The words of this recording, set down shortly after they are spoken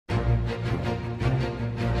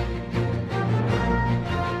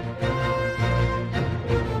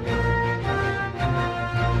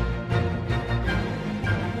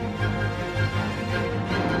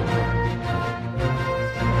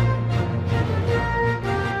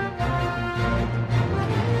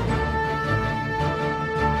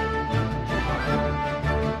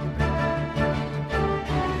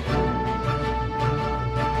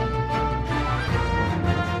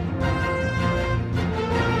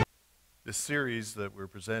This series that we're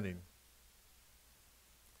presenting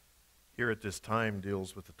here at this time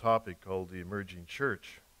deals with the topic called the emerging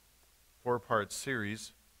church. Four-part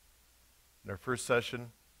series. In our first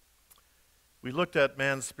session, we looked at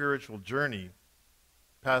man's spiritual journey,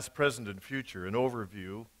 past, present, and future, an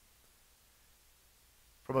overview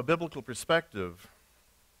from a biblical perspective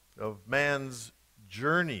of man's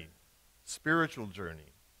journey, spiritual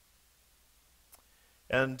journey.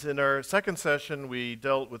 And in our second session, we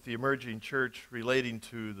dealt with the emerging church relating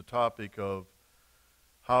to the topic of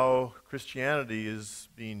how Christianity is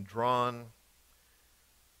being drawn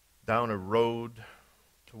down a road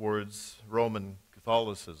towards Roman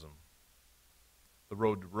Catholicism, the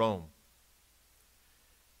road to Rome.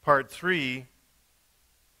 Part 3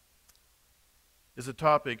 is a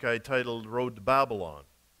topic I titled Road to Babylon.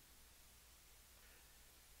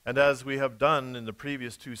 And as we have done in the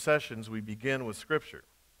previous two sessions, we begin with Scripture.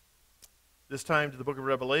 This time to the book of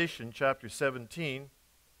Revelation, chapter 17,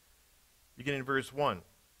 beginning in verse 1.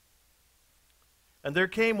 And there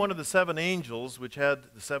came one of the seven angels which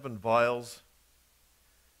had the seven vials,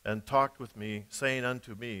 and talked with me, saying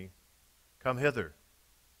unto me, Come hither.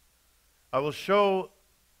 I will show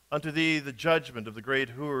unto thee the judgment of the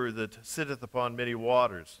great whore that sitteth upon many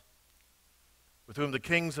waters, with whom the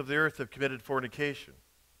kings of the earth have committed fornication.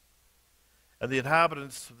 And the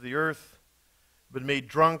inhabitants of the earth have been made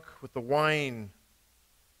drunk with the wine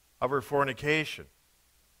of her fornication.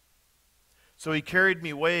 So he carried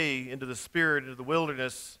me away into the spirit, into the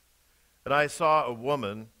wilderness, and I saw a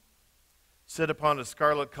woman sit upon a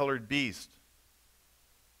scarlet-colored beast,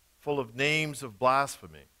 full of names of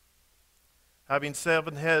blasphemy, having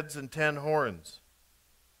 7 heads and 10 horns.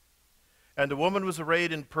 And the woman was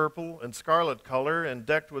arrayed in purple and scarlet color, and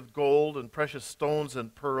decked with gold and precious stones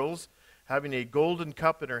and pearls, having a golden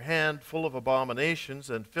cup in her hand full of abominations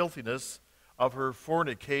and filthiness of her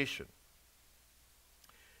fornication.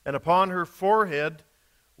 And upon her forehead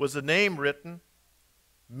was a name written,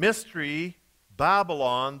 Mystery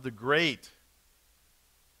Babylon the Great,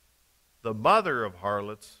 the mother of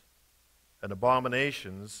harlots and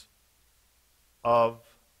abominations of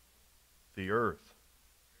the earth.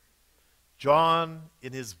 John,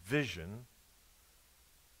 in his vision,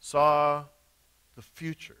 saw the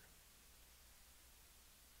future.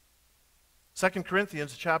 2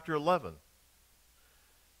 Corinthians chapter 11,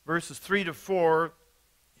 verses 3 to 4,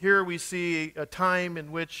 here we see a time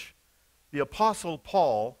in which the Apostle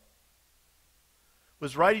Paul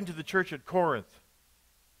was writing to the church at Corinth.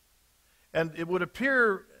 And it would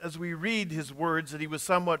appear as we read his words that he was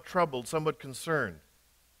somewhat troubled, somewhat concerned.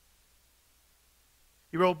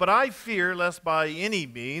 He wrote, But I fear lest by any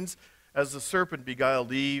means, as the serpent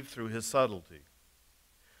beguiled Eve through his subtlety.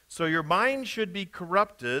 So your mind should be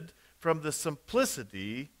corrupted from the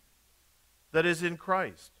simplicity that is in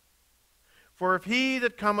Christ. For if he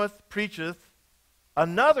that cometh preacheth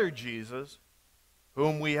another Jesus,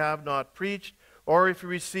 whom we have not preached, or if you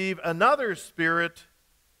receive another spirit,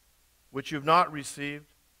 which you've not received,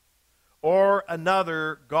 or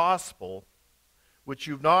another gospel, which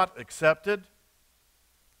you've not accepted,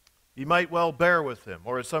 you might well bear with him.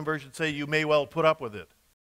 Or as some versions say, you may well put up with it.